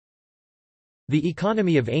The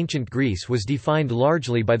economy of ancient Greece was defined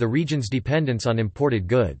largely by the region's dependence on imported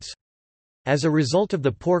goods. As a result of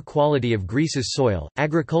the poor quality of Greece's soil,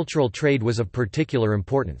 agricultural trade was of particular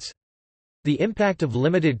importance. The impact of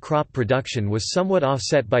limited crop production was somewhat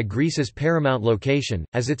offset by Greece's paramount location,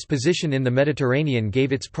 as its position in the Mediterranean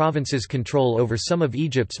gave its provinces control over some of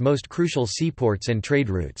Egypt's most crucial seaports and trade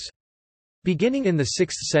routes. Beginning in the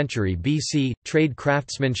 6th century BC, trade,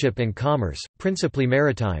 craftsmanship and commerce, principally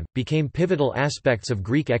maritime, became pivotal aspects of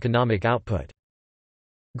Greek economic output.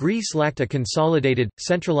 Greece lacked a consolidated,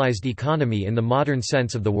 centralized economy in the modern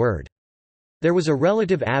sense of the word. There was a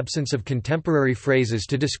relative absence of contemporary phrases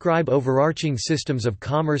to describe overarching systems of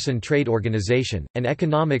commerce and trade organization, and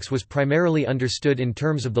economics was primarily understood in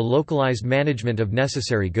terms of the localized management of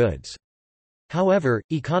necessary goods. However,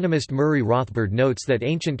 economist Murray Rothbard notes that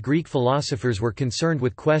ancient Greek philosophers were concerned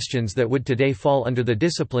with questions that would today fall under the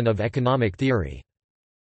discipline of economic theory.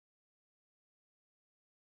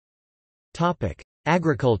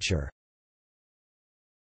 Agriculture.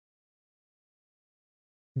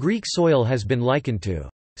 Greek soil has been likened to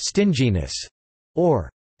stinginess or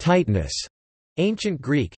tightness. Ancient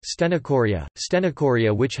Greek,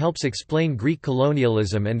 stenochoria, which helps explain Greek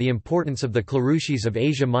colonialism and the importance of the Klerouches of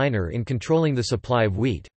Asia Minor in controlling the supply of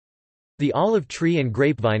wheat. The olive tree and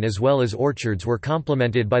grapevine as well as orchards were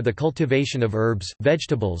complemented by the cultivation of herbs,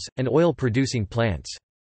 vegetables, and oil-producing plants.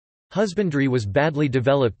 Husbandry was badly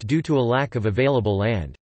developed due to a lack of available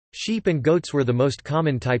land. Sheep and goats were the most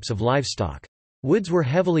common types of livestock. Woods were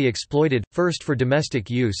heavily exploited, first for domestic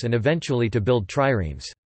use and eventually to build triremes.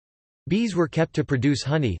 Bees were kept to produce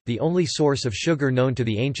honey, the only source of sugar known to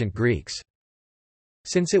the ancient Greeks.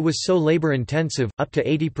 Since it was so labor-intensive, up to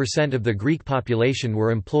 80% of the Greek population were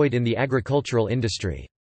employed in the agricultural industry.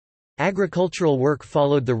 Agricultural work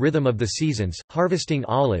followed the rhythm of the seasons, harvesting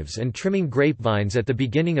olives and trimming grapevines at the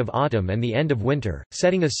beginning of autumn and the end of winter,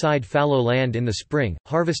 setting aside fallow land in the spring,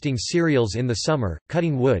 harvesting cereals in the summer,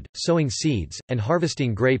 cutting wood, sowing seeds, and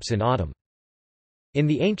harvesting grapes in autumn. In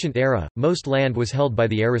the ancient era, most land was held by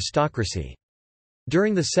the aristocracy.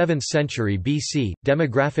 During the 7th century BC,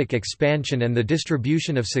 demographic expansion and the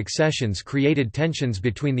distribution of successions created tensions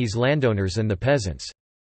between these landowners and the peasants.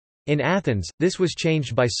 In Athens, this was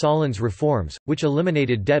changed by Solon's reforms, which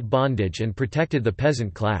eliminated debt bondage and protected the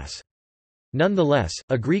peasant class. Nonetheless,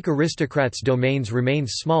 a Greek aristocrat's domains remained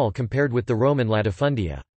small compared with the Roman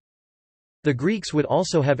latifundia. The Greeks would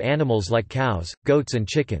also have animals like cows, goats and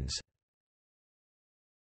chickens.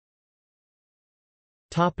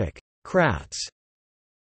 Crafts.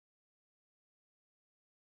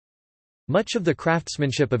 Much of the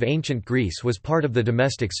craftsmanship of ancient Greece was part of the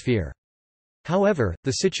domestic sphere. However,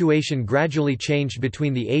 the situation gradually changed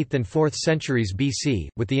between the 8th and 4th centuries BC,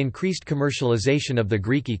 with the increased commercialization of the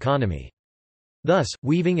Greek economy. Thus,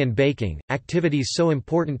 weaving and baking, activities so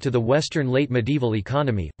important to the Western late medieval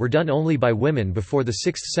economy, were done only by women before the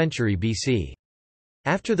 6th century BC.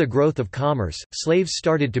 After the growth of commerce, slaves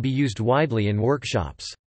started to be used widely in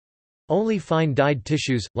workshops. Only fine dyed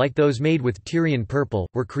tissues, like those made with Tyrian purple,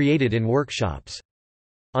 were created in workshops.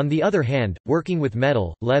 On the other hand, working with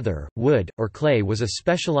metal, leather, wood, or clay was a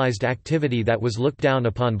specialized activity that was looked down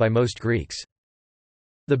upon by most Greeks.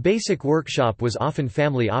 The basic workshop was often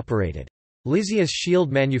family-operated. Lysias'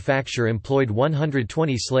 shield manufacture employed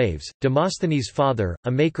 120 slaves. Demosthenes' father,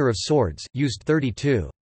 a maker of swords, used 32.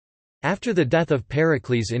 After the death of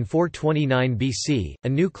Pericles in 429 BC, a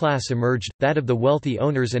new class emerged, that of the wealthy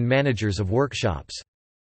owners and managers of workshops.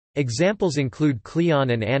 Examples include Cleon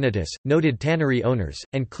and Anytus, noted tannery owners,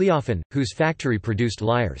 and Cleophon, whose factory produced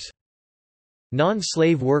lyres.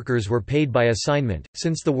 Non-slave workers were paid by assignment,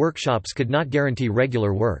 since the workshops could not guarantee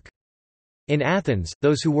regular work. In Athens,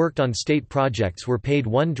 those who worked on state projects were paid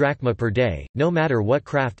 1 drachma per day, no matter what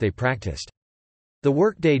craft they practiced. The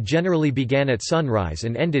workday generally began at sunrise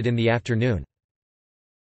and ended in the afternoon.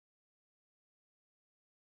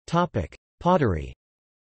 Pottery.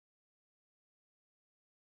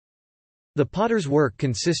 The potter's work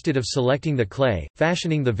consisted of selecting the clay,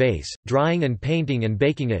 fashioning the vase, drying and painting and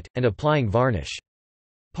baking it, and applying varnish.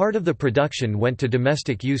 Part of the production went to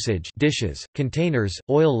domestic usage, dishes, containers,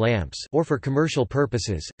 oil lamps, or for commercial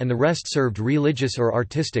purposes, and the rest served religious or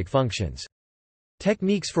artistic functions.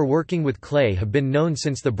 Techniques for working with clay have been known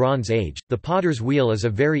since the Bronze Age. The potter's wheel is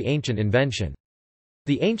a very ancient invention.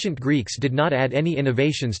 The ancient Greeks did not add any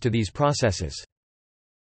innovations to these processes.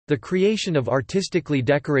 The creation of artistically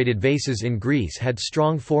decorated vases in Greece had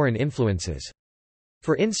strong foreign influences.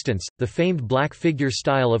 For instance, the famed black figure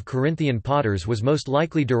style of Corinthian potters was most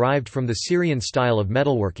likely derived from the Syrian style of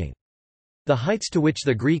metalworking. The heights to which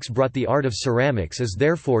the Greeks brought the art of ceramics is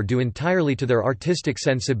therefore due entirely to their artistic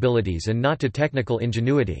sensibilities and not to technical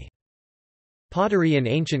ingenuity. Pottery in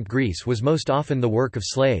ancient Greece was most often the work of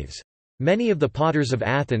slaves. Many of the potters of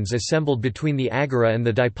Athens assembled between the Agora and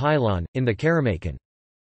the Dipylon, in the Keramakon.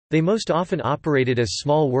 They most often operated as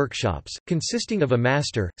small workshops, consisting of a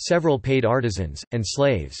master, several paid artisans, and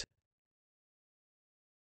slaves.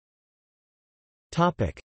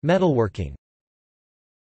 Metalworking.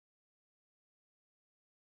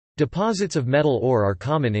 Deposits of metal ore are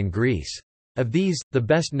common in Greece. Of these, the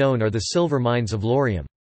best known are the silver mines of Laurium.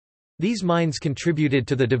 These mines contributed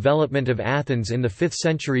to the development of Athens in the 5th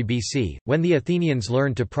century BC, when the Athenians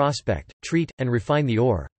learned to prospect, treat, and refine the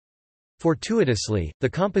ore. Fortuitously, the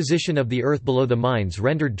composition of the earth below the mines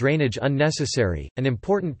rendered drainage unnecessary, an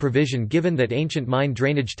important provision given that ancient mine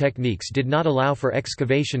drainage techniques did not allow for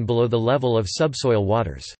excavation below the level of subsoil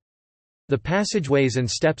waters. The passageways and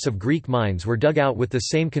steps of Greek mines were dug out with the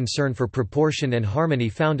same concern for proportion and harmony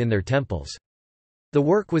found in their temples. The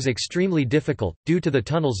work was extremely difficult, due to the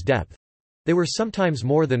tunnel's depth. They were sometimes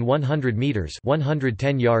more than 100 meters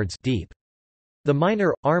 (110 yards) deep. The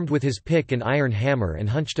miner, armed with his pick and iron hammer and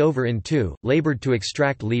hunched over in two, labored to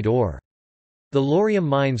extract lead ore. The Laurium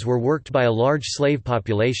mines were worked by a large slave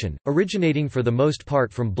population, originating for the most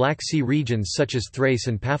part from Black Sea regions such as Thrace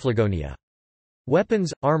and Paphlagonia.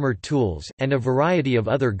 Weapons, armor tools, and a variety of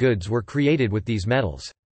other goods were created with these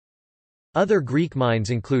metals. Other Greek mines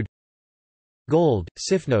include gold,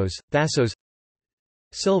 Sifnos, Thassos,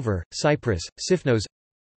 silver, Cyprus, Sifnos,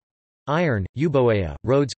 iron, Euboea,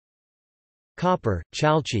 Rhodes, copper,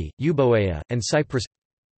 Chalchi, Euboea, and Cyprus.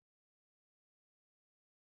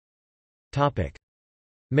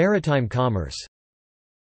 Maritime commerce.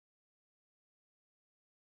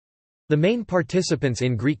 The main participants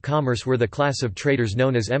in Greek commerce were the class of traders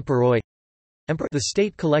known as emperoi. The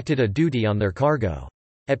state collected a duty on their cargo.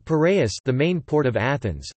 At Piraeus, the main port of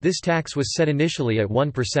Athens, this tax was set initially at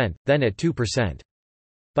 1%, then at 2%.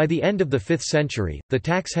 By the end of the 5th century, the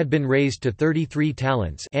tax had been raised to 33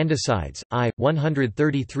 talents andesides,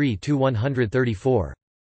 133–134.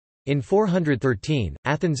 In 413,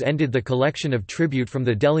 Athens ended the collection of tribute from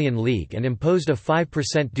the Delian League and imposed a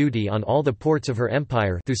 5% duty on all the ports of her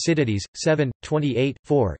empire Thucydides,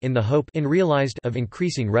 7:28-4 in the hope of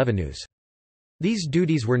increasing revenues. These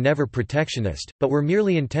duties were never protectionist, but were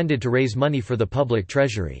merely intended to raise money for the public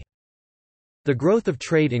treasury. The growth of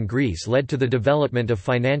trade in Greece led to the development of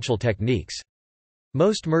financial techniques.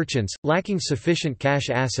 Most merchants, lacking sufficient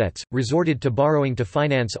cash assets, resorted to borrowing to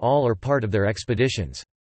finance all or part of their expeditions.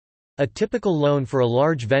 A typical loan for a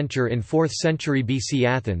large venture in 4th century BC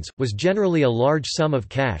Athens, was generally a large sum of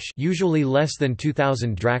cash, usually less than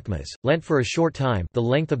 2,000 drachmas, lent for a short time, the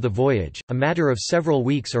length of the voyage, a matter of several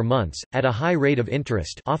weeks or months, at a high rate of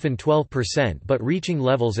interest, often 12% but reaching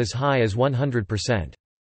levels as high as 100%.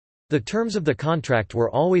 The terms of the contract were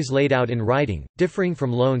always laid out in writing, differing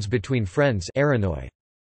from loans between friends (aranoi).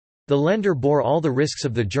 The lender bore all the risks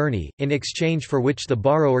of the journey, in exchange for which the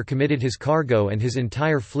borrower committed his cargo and his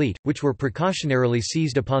entire fleet, which were precautionarily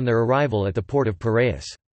seized upon their arrival at the port of Piraeus.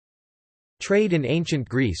 Trade in ancient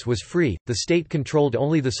Greece was free, the state controlled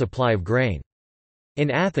only the supply of grain. In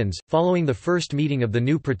Athens, following the first meeting of the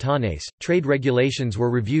new Prytanes, trade regulations were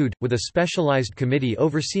reviewed, with a specialized committee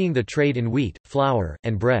overseeing the trade in wheat, flour,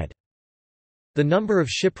 and bread. The number of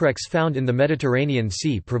shipwrecks found in the Mediterranean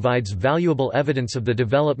Sea provides valuable evidence of the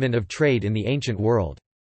development of trade in the ancient world.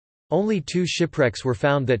 Only 2 shipwrecks were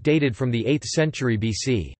found that dated from the 8th century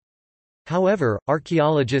BC. However,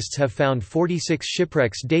 archaeologists have found 46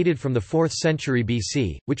 shipwrecks dated from the 4th century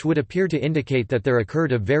BC, which would appear to indicate that there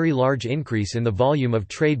occurred a very large increase in the volume of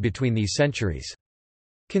trade between these centuries.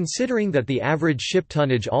 Considering that the average ship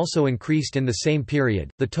tonnage also increased in the same period,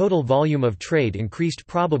 the total volume of trade increased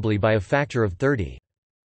probably by a factor of 30.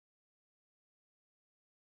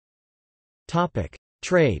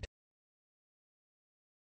 Trade.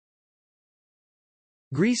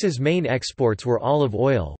 Greece's main exports were olive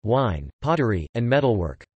oil, wine, pottery, and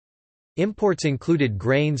metalwork. Imports included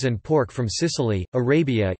grains and pork from Sicily,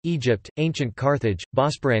 Arabia, Egypt, ancient Carthage,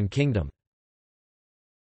 Bosporan Kingdom.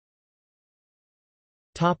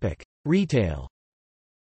 Retail.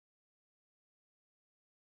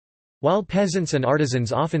 While peasants and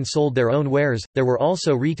artisans often sold their own wares, there were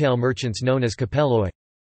also retail merchants known as kapelloi.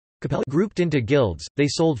 Grouped into guilds, they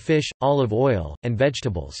sold fish, olive oil, and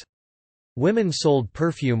vegetables. Women sold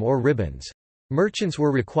perfume or ribbons. Merchants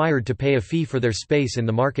were required to pay a fee for their space in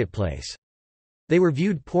the marketplace. They were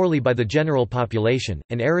viewed poorly by the general population,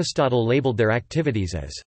 and Aristotle labeled their activities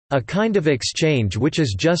as "a kind of exchange which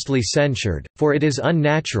is justly censured, for it is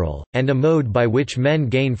unnatural, and a mode by which men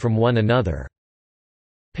gain from one another."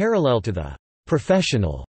 Parallel to the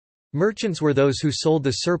professional merchants were those who sold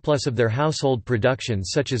the surplus of their household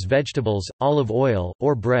productions such as vegetables, olive oil,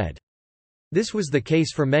 or bread. This was the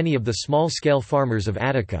case for many of the small-scale farmers of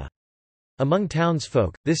Attica. Among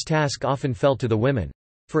townsfolk, this task often fell to the women.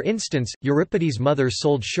 For instance, Euripides' mother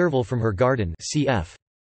sold chervil from her garden, cf.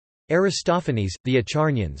 Aristophanes, The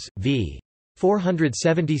Acharnians, v.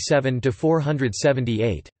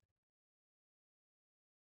 477–478.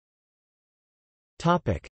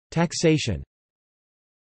 Taxation.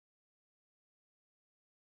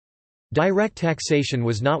 Direct taxation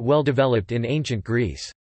was not well developed in ancient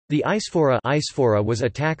Greece. The eisphora was a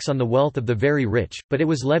tax on the wealth of the very rich, but it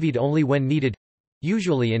was levied only when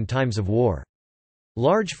needed—usually in times of war.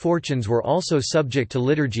 Large fortunes were also subject to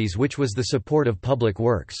liturgies, which was the support of public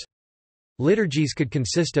works. Liturgies could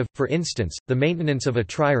consist of, for instance, the maintenance of a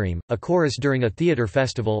trireme, a chorus during a theatre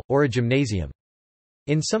festival, or a gymnasium.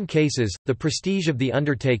 In some cases, the prestige of the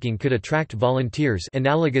undertaking could attract volunteers,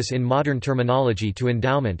 analogous in modern terminology to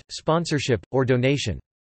endowment, sponsorship, or donation.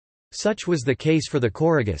 Such was the case for the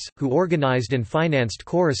choragus, who organized and financed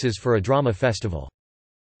choruses for a drama festival.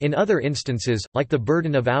 In other instances, like the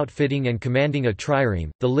burden of outfitting and commanding a trireme,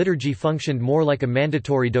 the liturgy functioned more like a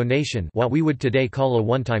mandatory donation, what we would today call a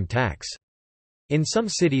one-time tax. In some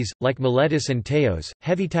cities, like Miletus and Teos,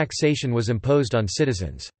 heavy taxation was imposed on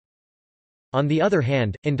citizens. On the other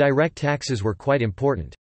hand, indirect taxes were quite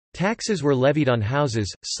important. Taxes were levied on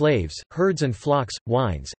houses, slaves, herds and flocks,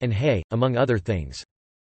 wines, and hay, among other things.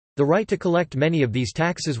 The right to collect many of these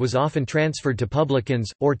taxes was often transferred to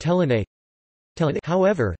publicans, or telenae.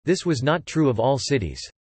 However, this was not true of all cities.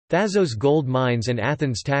 Thassos gold mines and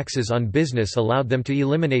Athens taxes on business allowed them to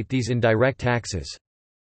eliminate these indirect taxes.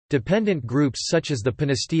 Dependent groups such as the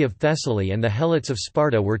Panastai of Thessaly and the Helots of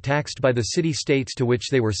Sparta were taxed by the city-states to which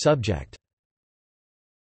they were subject.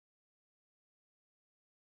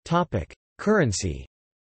 Currency.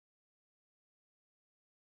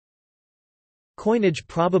 Coinage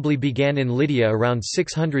probably began in Lydia around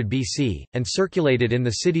 600 BC, and circulated in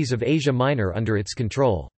the cities of Asia Minor under its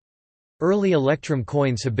control. Early electrum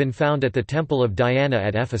coins have been found at the Temple of Diana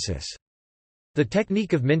at Ephesus. The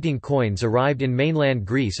technique of minting coins arrived in mainland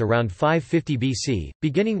Greece around 550 BC,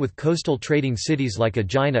 beginning with coastal trading cities like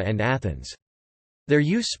Aegina and Athens. Their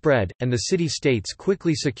use spread, and the city-states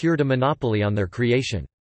quickly secured a monopoly on their creation.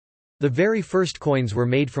 The very first coins were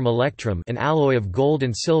made from electrum, an alloy of gold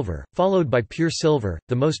and silver, followed by pure silver,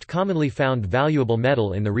 the most commonly found valuable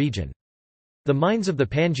metal in the region. The mines of the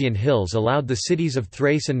Pangaean Hills allowed the cities of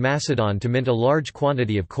Thrace and Macedon to mint a large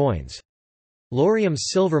quantity of coins. Laurium's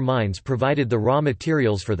silver mines provided the raw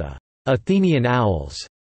materials for the Athenian owls,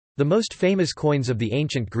 the most famous coins of the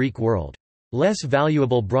ancient Greek world. Less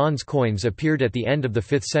valuable bronze coins appeared at the end of the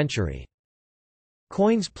 5th century.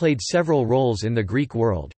 Coins played several roles in the Greek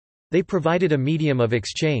world. They provided a medium of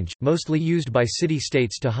exchange, mostly used by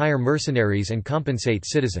city-states to hire mercenaries and compensate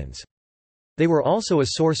citizens. They were also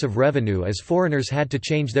a source of revenue as foreigners had to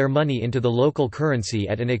change their money into the local currency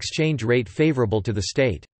at an exchange rate favorable to the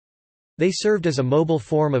state. They served as a mobile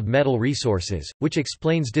form of metal resources, which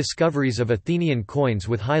explains discoveries of Athenian coins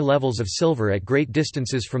with high levels of silver at great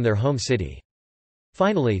distances from their home city.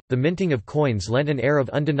 Finally, the minting of coins lent an air of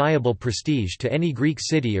undeniable prestige to any Greek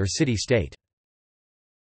city or city-state.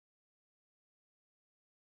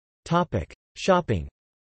 Shopping.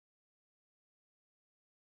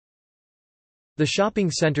 The shopping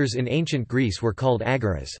centers in ancient Greece were called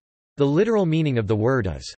agoras. The literal meaning of the word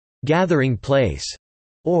is, gathering place,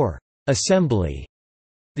 or assembly.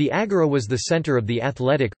 The agora was the center of the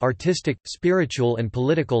athletic, artistic, spiritual and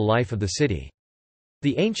political life of the city.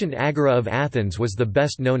 The ancient agora of Athens was the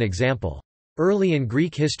best known example. Early in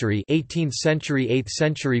Greek history 18th century 8th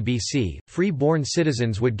century BC, free-born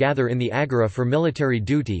citizens would gather in the agora for military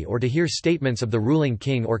duty or to hear statements of the ruling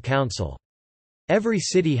king or council. Every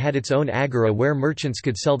city had its own agora where merchants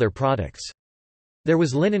could sell their products. There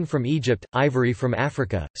was linen from Egypt, ivory from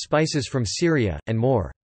Africa, spices from Syria, and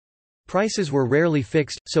more. Prices were rarely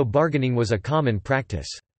fixed, so bargaining was a common practice.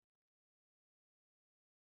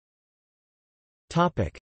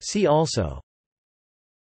 See also: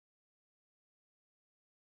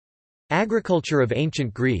 Agriculture of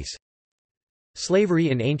ancient Greece, slavery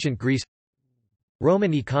in ancient Greece,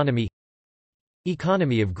 Roman economy,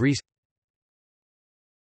 economy of Greece.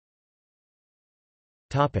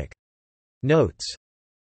 Notes.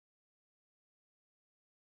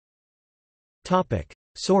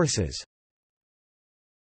 Sources.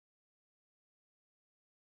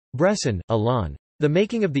 Bresson, Alain. The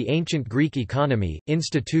Making of the Ancient Greek Economy,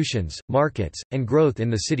 Institutions, Markets, and Growth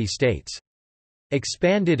in the City-States.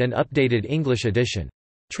 Expanded and updated English edition.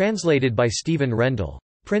 Translated by Stephen Rendell.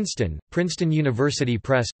 Princeton, Princeton University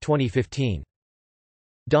Press, 2015.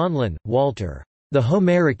 Donlan, Walter. The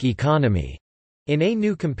Homeric Economy. In A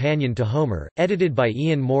New Companion to Homer, edited by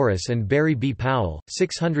Ian Morris and Barry B. Powell,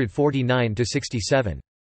 649–67.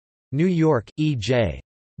 New York, E. J.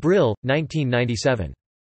 Brill, 1997.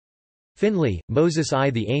 Finley, Moses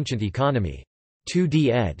I. The Ancient Economy.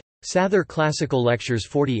 2d ed. Sather Classical Lectures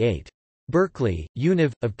 48. Berkeley,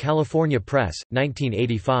 Univ. of California Press,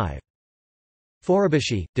 1985.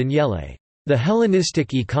 Forobashi, Daniele. The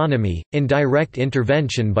Hellenistic Economy, Indirect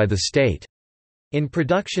Intervention by the State. In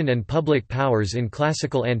Production and Public Powers in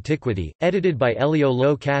Classical Antiquity, edited by Elio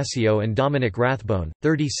Lo Cascio and Dominic Rathbone,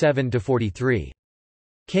 37–43.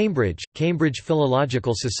 Cambridge, Cambridge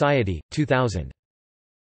Philological Society, 2000.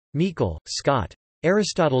 Meikle, Scott.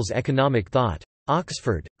 Aristotle's Economic Thought.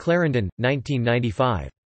 Oxford, Clarendon, 1995.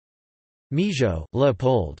 Migeot,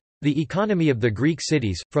 Leopold. The Economy of the Greek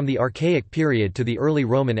Cities, From the Archaic Period to the Early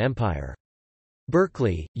Roman Empire.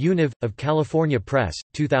 Berkeley, Univ. of California Press,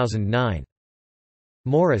 2009.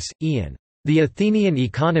 Morris, Ian. The Athenian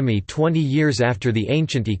Economy 20 Years After the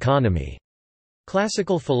Ancient Economy.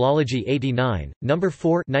 Classical Philology 89, No.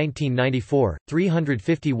 4 1994,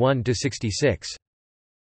 351–66.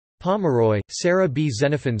 Pomeroy, Sarah B.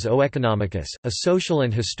 Xenophon's O Economicus, A Social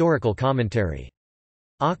and Historical Commentary.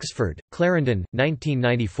 Oxford, Clarendon,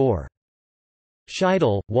 1994.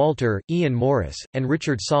 Scheidel, Walter, Ian Morris, and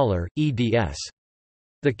Richard Soller, eds.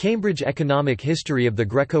 The Cambridge Economic History of the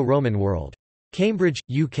Greco-Roman World. Cambridge,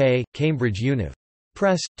 UK, Cambridge Univ.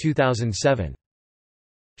 Press, 2007.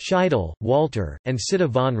 Scheidel, Walter, and Siddha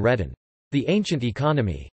von Redden. The Ancient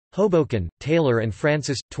Economy. Hoboken, Taylor and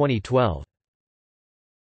Francis, 2012.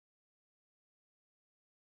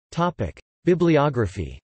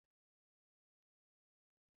 Bibliography.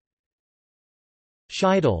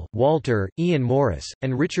 Scheidel, Walter, Ian Morris,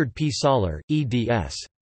 and Richard P. Soller, eds.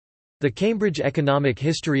 The Cambridge Economic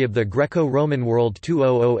History of the Greco-Roman World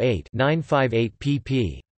 2008-958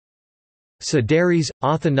 pp. Sideris,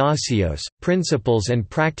 Athanasios, Principles and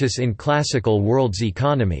Practice in Classical World's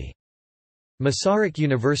Economy. Masaryk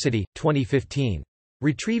University, 2015.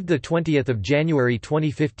 Retrieved 20 January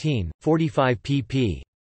 2015, 45 pp.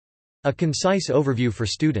 A concise overview for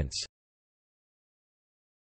students.